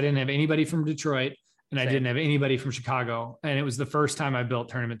 bringbacks. I didn't have anybody from Detroit, and I didn't have anybody from Chicago. And it was the first time I built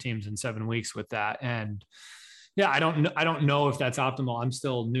tournament teams in 7 weeks with that. And yeah, I don't know if that's optimal. I'm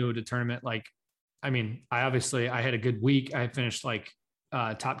still new to tournament. Like, I mean, I had a good week. I finished like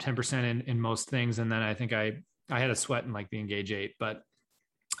top 10% in most things, and then I think I had a sweat in like the Engage 8, but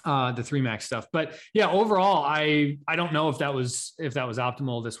the 3 max stuff. But yeah, overall, I don't know if that was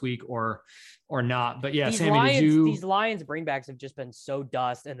optimal this week or not. But yeah, these Sammy, these Lions bringbacks have just been so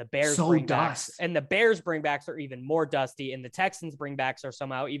dust, and the Bears bringbacks are even more dusty, and the Texans bringbacks are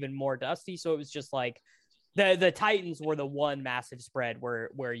somehow even more dusty. So it was just like the Titans were the one massive spread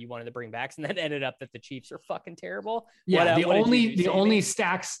where you wanted to bring backs, and then ended up that the Chiefs are fucking terrible. Yeah, the only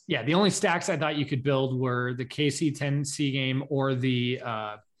stacks I thought you could build were the KC Tennessee game or the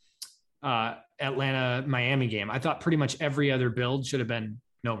Atlanta Miami game. I thought pretty much every other build should have been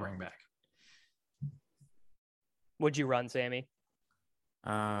no bring back. Would you run, Sammy?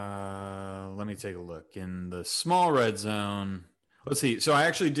 Let me take a look in the small red zone. Let's see. So I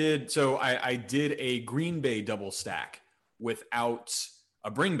actually did. So I did a Green Bay double stack without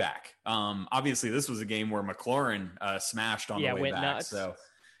a bring back. Obviously this was a game where McLaurin smashed on the way back. Nuts. So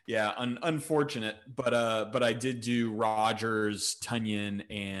yeah, unfortunate, but I did do Rodgers, Tunyon,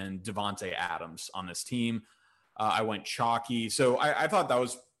 and Devontae Adams on this team. I went chalky. So I thought that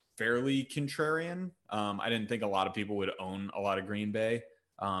was fairly contrarian. I didn't think a lot of people would own a lot of Green Bay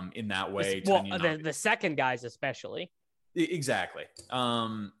in that way. Well, the second guys especially. Exactly.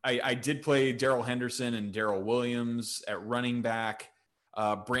 I did play Darrell Henderson and Darrell Williams at running back.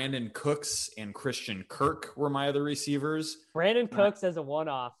 Brandon Cooks and Christian Kirk were my other receivers. Brandon Cooks as a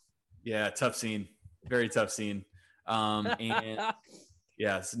one-off. Yeah, tough scene. Very tough scene. And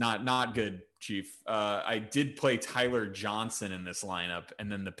yeah, it's not good, Chief. I did play Tyler Johnson in this lineup, and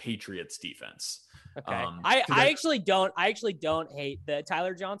then the Patriots defense. Okay. I actually don't hate the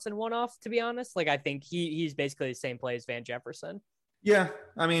Tyler Johnson one-off, to be honest. Like, I think he's basically the same play as Van Jefferson. Yeah.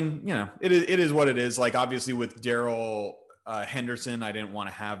 I mean, it is what it is. Like, obviously with Darrell Henderson, I didn't want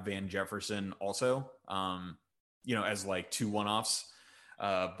to have Van Jefferson also, as like 2 one-offs.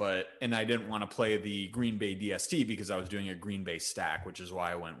 And I didn't want to play the Green Bay DST because I was doing a Green Bay stack, which is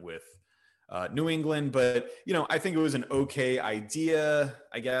why I went with New England. But, I think it was an okay idea,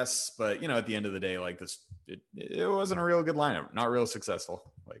 I guess. But, at the end of the day, like this, it wasn't a real good lineup, not real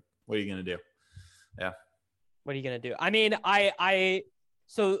successful. Like, what are you going to do? Yeah. What are you going to do? I mean,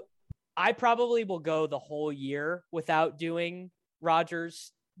 so I probably will go the whole year without doing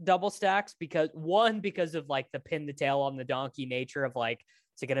Rodgers double stacks because of like the pin the tail on the donkey nature of like,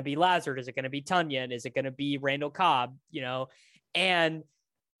 is it going to be Lazard? Is it going to be Tunyon? Is it going to be Randall Cobb? And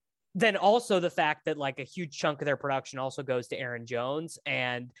then also the fact that like a huge chunk of their production also goes to Aaron Jones.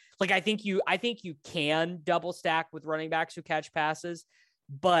 And like, I think you can double stack with running backs who catch passes,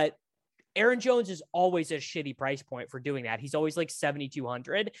 but Aaron Jones is always a shitty price point for doing that. He's always like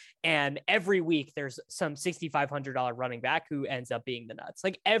 7,200. And every week there's some $6,500 running back who ends up being the nuts.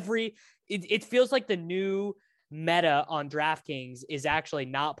 Like it feels like the new meta on DraftKings is actually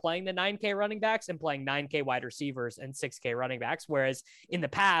not playing the 9K running backs and playing 9K wide receivers and 6K running backs. Whereas in the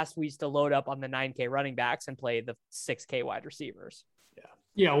past, we used to load up on the 9K running backs and play the 6K wide receivers.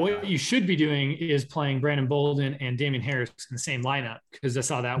 Yeah, what you should be doing is playing Brandon Bolden and Damian Harris in the same lineup because I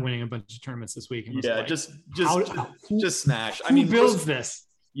saw that winning a bunch of tournaments this week. And yeah, just smash. Who builds this?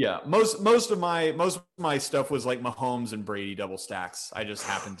 Yeah, most of my stuff was like Mahomes and Brady double stacks. I just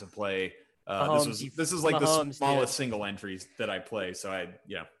happened to play. This is like Mahomes, the smallest single entries that I play. So I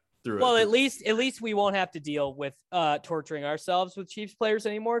threw it. Well, at least we won't have to deal with torturing ourselves with Chiefs players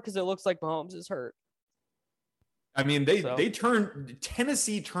anymore because it looks like Mahomes is hurt. I mean,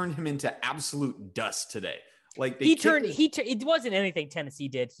 Tennessee turned him into absolute dust today. Like it wasn't anything Tennessee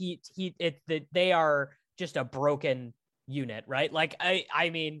did. They are just a broken unit, right? Like, I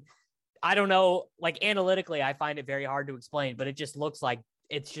mean, I don't know, like analytically, I find it very hard to explain, but it just looks like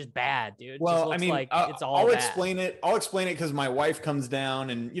it's just bad, dude. Well, I mean, it's all I'll bad. explain it. I'll explain it because my wife comes down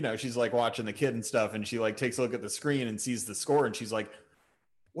and, she's like watching the kid and stuff. And she like takes a look at the screen and sees the score. And she's like,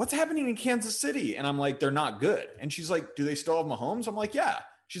 what's happening in Kansas City? And I'm like, they're not good. And she's like, do they still have Mahomes? I'm like, yeah.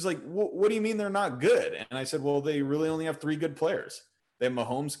 She's like, what do you mean they're not good? And I said, well, they really only have 3 good players. They have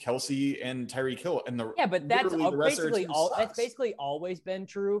Mahomes, Kelsey, and Tyreek Hill. And but that's basically always been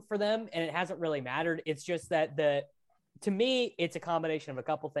true for them. And it hasn't really mattered. It's just that to me, it's a combination of a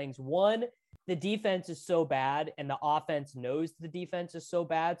couple things. One, the defense is so bad and the offense knows the defense is so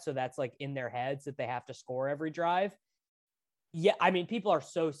bad. So that's like in their heads that they have to score every drive. Yeah, I mean, people are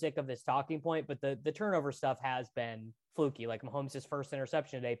so sick of this talking point, but the turnover stuff has been fluky. Like Mahomes' first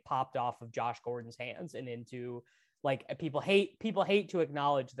interception today popped off of Josh Gordon's hands and into like people hate to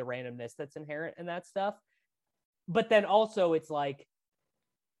acknowledge the randomness that's inherent in that stuff. But then also it's like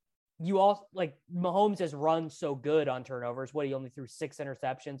Mahomes has run so good on turnovers. He only threw 6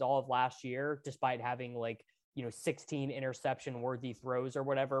 interceptions all of last year, despite having 16 interception worthy throws or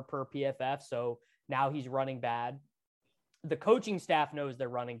whatever per PFF. So now he's running bad. the coaching staff knows they're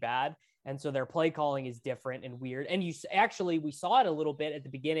running bad. And so their play calling is different and weird. And we saw it a little bit at the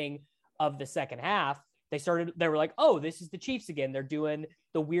beginning of the second half. They were like, oh, this is the Chiefs again. They're doing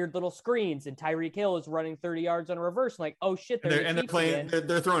the weird little screens and Tyreek Hill is running 30 yards on a reverse. Like, oh shit. They're playing,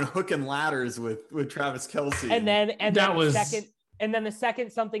 they're throwing hook and ladders with Travis Kelce. And then the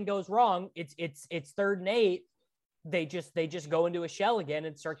second something goes wrong, it's 3rd and 8. They just go into a shell again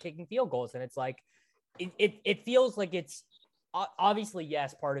and start kicking field goals. And it's like, it feels like it's obviously,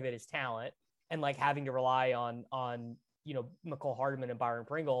 yes, part of it is talent and like having to rely on, McCole Hardman and Byron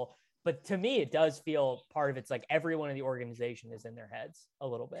Pringle. But to me, it does feel part of it's like everyone in the organization is in their heads a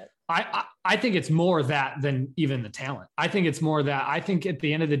little bit. I think it's more that than even the talent. I think it's more that I think at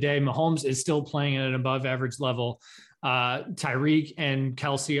the end of the day, Mahomes is still playing at an above average level. Tyreek and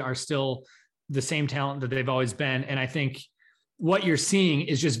Kelce are still the same talent that they've always been. And I think what you're seeing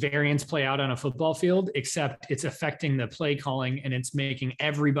is just variance play out on a football field, except it's affecting the play calling and it's making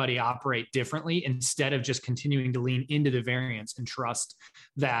everybody operate differently instead of just continuing to lean into the variance and trust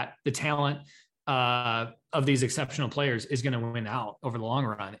that the talent of these exceptional players is going to win out over the long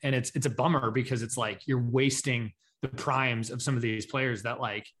run. And it's a bummer because it's like you're wasting the primes of some of these players that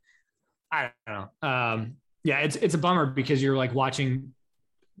like, I don't know. It's a bummer because you're like watching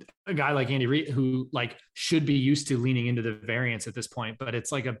a guy like Andy Reid who like should be used to leaning into the variance at this point, but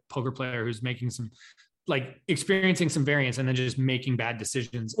it's like a poker player who's making some like experiencing some variance and then just making bad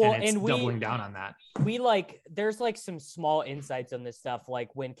decisions. And doubling down on that. There's like some small insights on this stuff. Like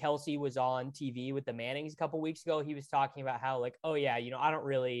when Kelce was on TV with the Mannings a couple weeks ago, he was talking about how like, oh yeah, I don't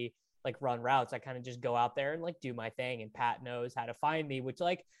really like run routes. I kind of just go out there and like do my thing. And Pat knows how to find me, which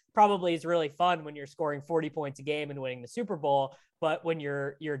like probably is really fun when you're scoring 40 points a game and winning the Super Bowl. But when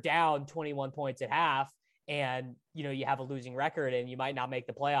you're down 21 points at half and, you have a losing record and you might not make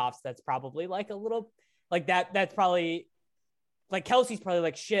the playoffs, that's probably like a little like that. That's probably like Kelsey's probably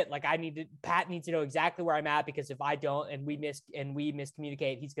like, shit, like Pat needs to know exactly where I'm at because if I don't, and we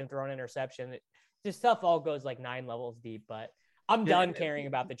miscommunicate, he's going to throw an interception. This stuff all goes like 9 levels deep, but I'm done caring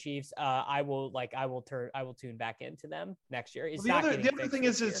about the Chiefs. I will tune back into them next year. The other thing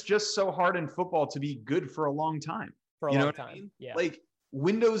is it's just so hard in football to be good for a long time. I mean? Yeah. Like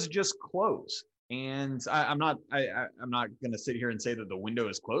windows just close. And I'm not going to sit here and say that the window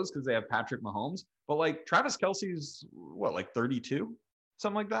is closed because they have Patrick Mahomes, but like Travis Kelce's like 32,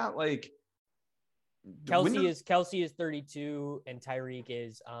 something like that. Like Kelce is 32 and Tyreek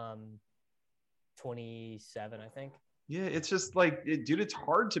is 27, I think. Yeah, it's just like, dude, it's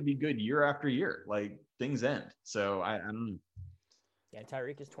hard to be good year after year. Like things end. So I don't know. Yeah,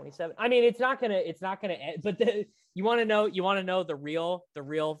 Tyreek is 27. I mean, it's not gonna end. But you want to know the real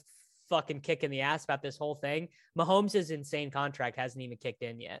fucking kick in the ass about this whole thing. Mahomes' insane contract hasn't even kicked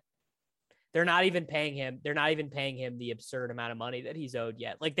in yet. They're not even paying him the absurd amount of money that he's owed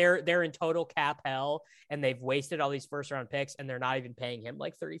yet. Like they're in total cap hell and they've wasted all these first round picks and they're not even paying him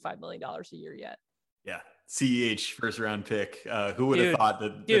like $35 million a year yet. Yeah. CEH first round pick. Who would have thought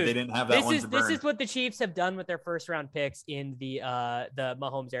that they didn't have that one to burn? This is what the Chiefs have done with their first round picks in the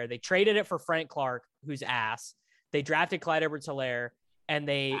Mahomes era. They traded it for Frank Clark, who's ass. They drafted Clyde Edwards-Helaire, and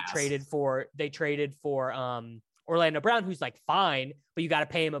they traded for Orlando Brown, who's like fine, but you got to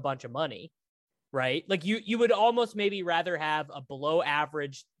pay him a bunch of money, right? Like you would almost maybe rather have a below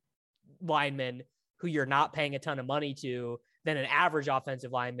average lineman who you're not paying a ton of money to than an average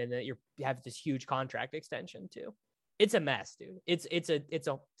offensive lineman that you have this huge contract extension to. It's a mess, dude. It's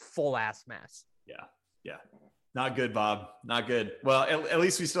a full ass mess. Yeah. Not good, Bob. Not good. Well, at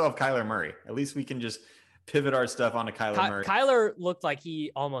least we still have Kyler Murray. At least we can just pivot our stuff onto Kyler Murray. Kyler looked like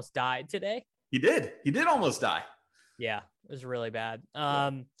he almost died today. He did almost die. Yeah, it was really bad.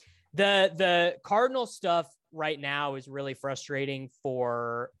 The Cardinal stuff right now is really frustrating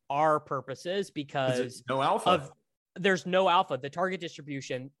for our purposes because no alpha. There's no alpha. Their target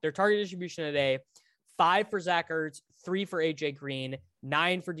distribution today, 5 for Zach Ertz, 3 for AJ Green,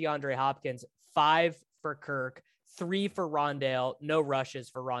 9 for DeAndre Hopkins, 5 for Kirk, 3 for Rondale, no rushes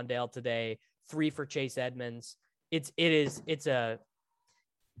for Rondale today, 3 for Chase Edmonds. Rondale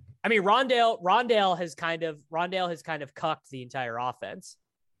has kind of cucked the entire offense.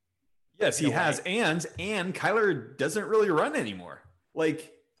 Yes, he has. And Kyler doesn't really run anymore.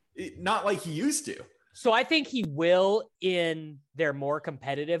 Not like he used to. So I think he will in their more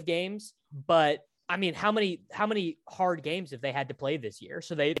competitive games, but I mean, how many hard games have they had to play this year?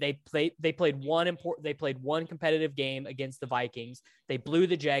 So they played one competitive game against the Vikings. They blew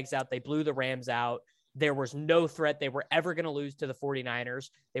the Jags out. They blew the Rams out. There was no threat they were ever going to lose to the 49ers.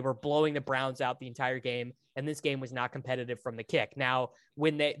 They were blowing the Browns out the entire game. And this game was not competitive from the kick. Now,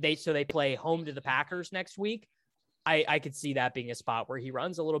 when they play home to the Packers next week, I could see that being a spot where he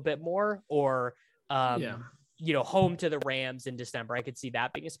runs a little bit more, or home to the Rams in December. I could see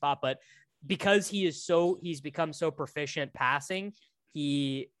that being a spot, but because he's become so proficient passing,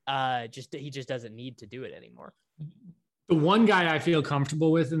 he just doesn't need to do it anymore. The one guy I feel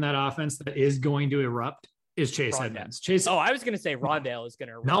comfortable with in that offense that is going to erupt is Chase Edmonds. I was going to say Rondale is going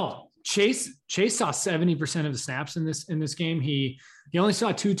to erupt. No, Chase saw 70% of the snaps in this game. He only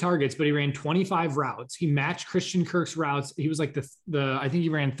saw 2 targets, but he ran 25 routes. He matched Christian Kirk's routes. He was like I think he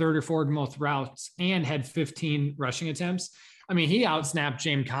ran third or fourth most routes and had 15 rushing attempts. I mean, he outsnapped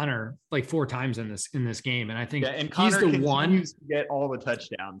James Conner like 4 times in this game, and I think he's the one to get all the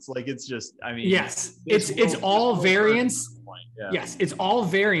touchdowns. Like it's just, I mean, yes, it's all variance. Yeah. Yes, it's all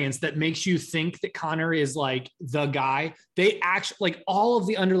variance that makes you think that Conner is like the guy. They actually, like, all of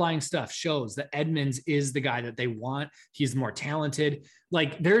the underlying stuff shows that Edmonds is the guy that they want. He's more talented.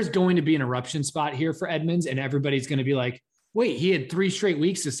 Like, there's going to be an eruption spot here for Edmonds, and everybody's going to be like, wait, he had 3 straight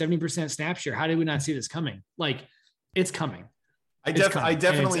weeks of 70% snap share. How did we not see this coming? Like, it's coming. I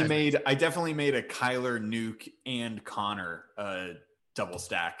definitely made a Kyler, Nuke, and Connor double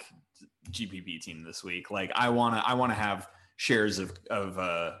stack GPP team this week. Like, I want to have shares of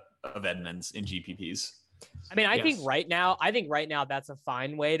Edmonds in GPPs. I mean, I think right now that's a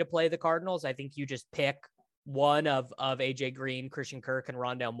fine way to play the Cardinals. I think you just pick one of AJ Green, Christian Kirk, and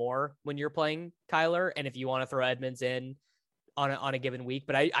Rondale Moore when you're playing Kyler, and if you want to throw Edmonds in on a given week.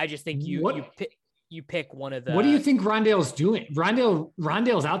 But I just think you pick one of the. What do you think Rondale's doing?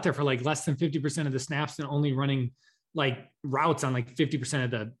 Rondale's out there for like less than 50% of the snaps and only running like routes on like 50%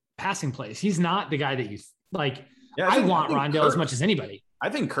 of the passing plays. He's not the guy that you like. Yeah, I want Rondale as much as anybody. I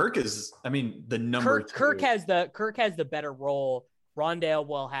think Kirk is. I mean, the number. Kirk has the better role. Rondale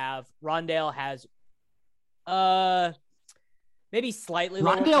has maybe slightly.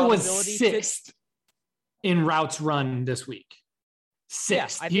 Rondale was 6th in routes run this week.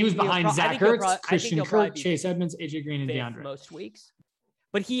 6th. Yeah, he was behind Zach Ertz, Christian Kirk, Chase Edmonds, AJ Green, and DeAndre. Most weeks.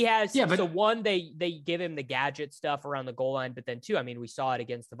 But he has, so one, they give him the gadget stuff around the goal line, but then 2, I mean, we saw it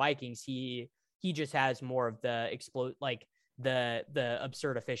against the Vikings. He just has more of the the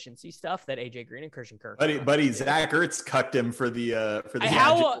absurd efficiency stuff that AJ Green and Christian Kirk. Buddy, Zach Ertz cucked him for the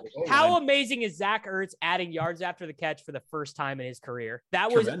how amazing is Zach Ertz adding yards after the catch for the first time in his career?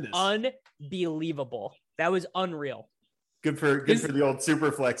 That was unbelievable. That was unreal. Good for the old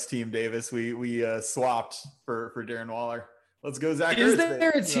Superflex team, Davis. We swapped for Darren Waller. Let's go, Zach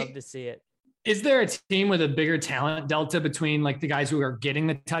Ertz. Love to see it. Is there a team with a bigger talent delta between like the guys who are getting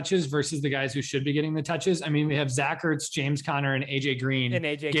the touches versus the guys who should be getting the touches? I mean, we have Zach Ertz, James Conner, and AJ Green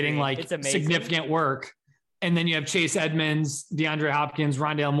getting like significant work. And then you have Chase Edmonds, DeAndre Hopkins,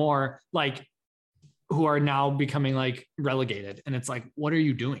 Rondale Moore, like, who are now becoming like relegated. And it's like, what are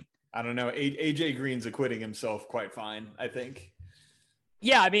you doing? I don't know. AJ Green's acquitting himself quite fine, I think.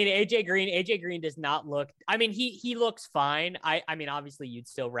 Yeah, I mean, AJ Green does not look. I mean, he looks fine. I mean, obviously, you'd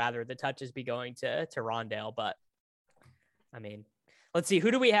still rather the touches be going to Rondale, but I mean, let's see. Who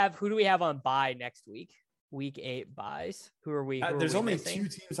do we have on bye next week? Week 8 buys. Who are we? There's only missing? 2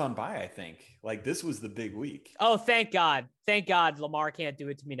 teams on bye, I think. Like, this was the big week. Oh, thank God! Thank God, Lamar can't do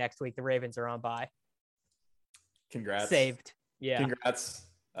it to me next week. The Ravens are on bye. Congrats. Saved. Yeah. Congrats.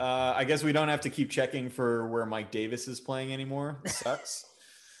 I guess we don't have to keep checking for where Mike Davis is playing anymore. It sucks.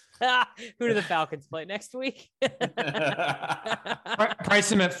 Who do the Falcons play next week?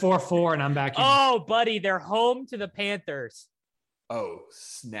 Price him at 4-4 and I'm back in. Oh, buddy, they're home to the Panthers. Oh,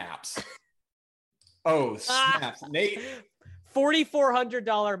 snaps. Nate.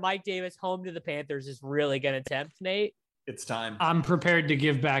 $4,400 Mike Davis home to the Panthers is really going to tempt, Nate. It's time. I'm prepared to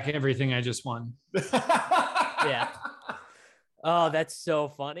give back everything I just won. Yeah. Oh, that's so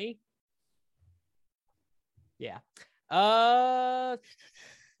funny. Yeah. All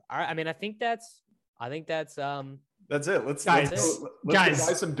right. I mean, I think that's it. Let's buy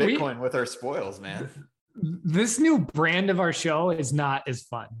some Bitcoin with our spoils, man. This new brand of our show is not as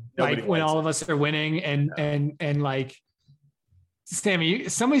fun. Like when all of us are winning and like, Sammy,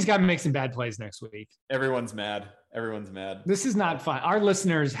 somebody's got to make some bad plays next week. Everyone's mad. This is not fun. Our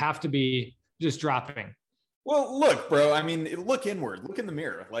listeners have to be just dropping. Well, look, bro. I mean, look inward. Look in the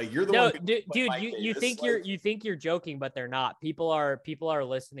mirror. Like, you're the one. Dude. You think you're joking, but they're not. People are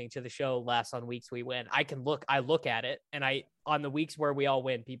listening to the show less on weeks we win. I look at it, and on the weeks where we all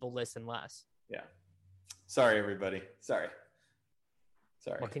win, people listen less. Yeah. Sorry, everybody. Sorry.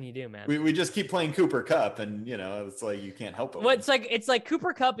 What can you do, man? We just keep playing Cooper Kupp, and it's like you can't help it. Well, it's like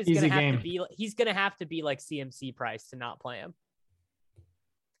Cooper Kupp is gonna have to be. He's gonna have to be like CMC price to not play him.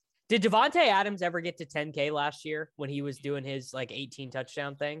 Did Devontae Adams ever get to 10K last year when he was doing his like 18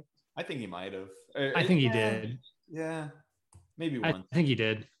 touchdown thing? I think he might have. I think he did. Yeah, maybe I once. think he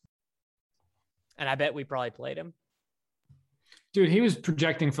did. And I bet we probably played him. Dude, he was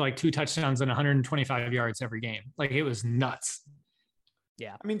projecting for like 2 touchdowns and 125 yards every game. Like, it was nuts.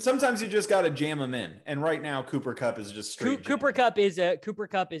 Yeah. I mean, sometimes you just got to jam them in. And right now, Cooper Kupp is just straight. Cooper Kupp is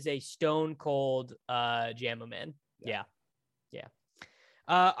a stone cold jam 'em in. Yeah.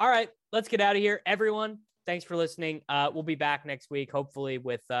 All right, let's get out of here. Everyone, thanks for listening. We'll be back next week, hopefully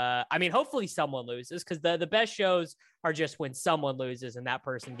with, hopefully someone loses, because the best shows are just when someone loses and that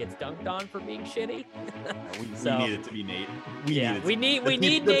person gets dunked on for being shitty. We need it to be Nate. We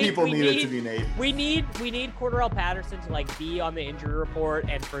need Nate. People need it to be Nate. We need Cordarrelle Patterson to like be on the injury report,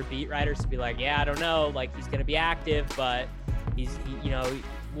 and for beat writers to be like, yeah, I don't know, like he's gonna be active, but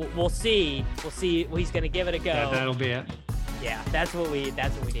we'll see. Well, he's gonna give it a go. Yeah, that'll be it. Yeah, that's what we need.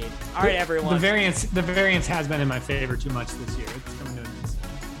 All right, everyone. The variance has been in my favor too much this year. It's coming to an end.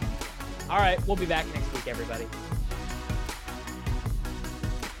 All right, we'll be back next week, everybody.